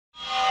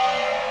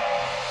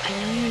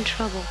I know you're in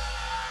trouble.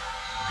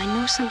 I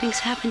know something's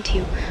happened to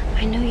you.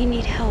 I know you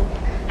need help.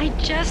 I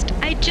just...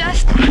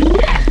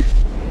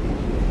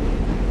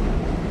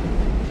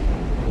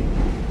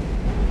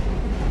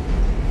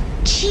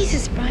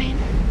 Jesus, Brian.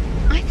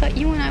 I thought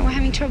you and I were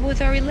having trouble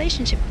with our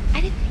relationship.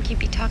 I didn't think you'd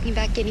be talking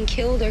about getting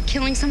killed or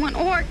killing someone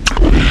or...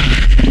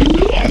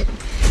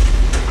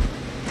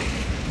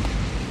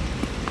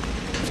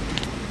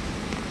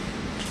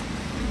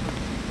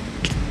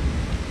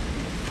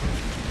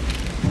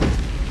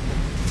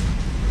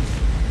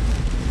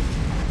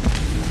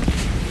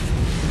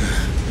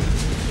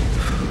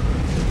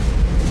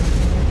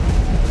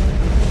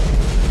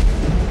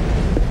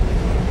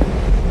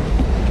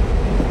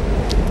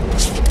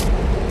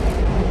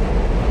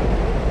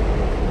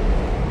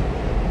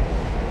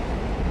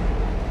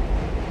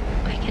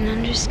 I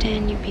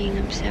understand you being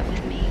upset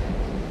with me.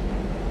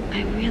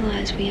 I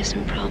realize we have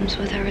some problems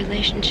with our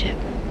relationship.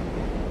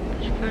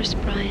 But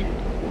first, Brian,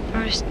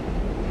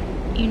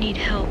 you need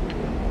help.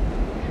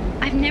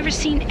 I've never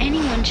seen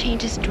anyone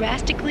change as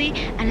drastically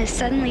and as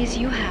suddenly as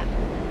you have.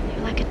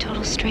 You're like a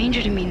total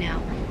stranger to me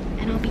now,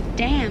 and I'll be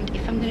damned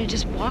if I'm gonna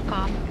just walk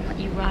off and let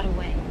you rot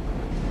away.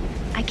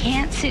 I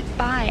can't sit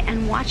by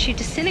and watch you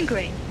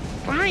disintegrate.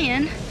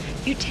 Brian,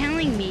 you're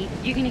telling me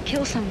you're gonna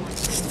kill someone,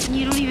 and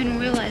you don't even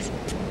realize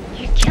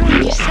you're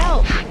killing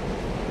yourself.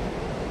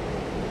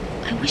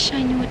 I wish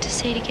I knew what to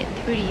say to get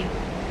through to you.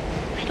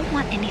 I don't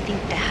want anything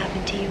to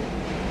happen to you.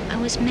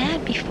 I was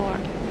mad before.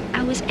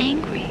 I was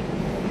angry.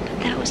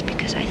 But that was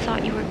because I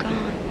thought you were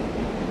gone.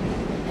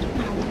 I don't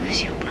want to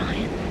lose you,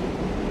 Brian.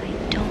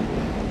 I don't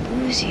want to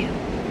lose you.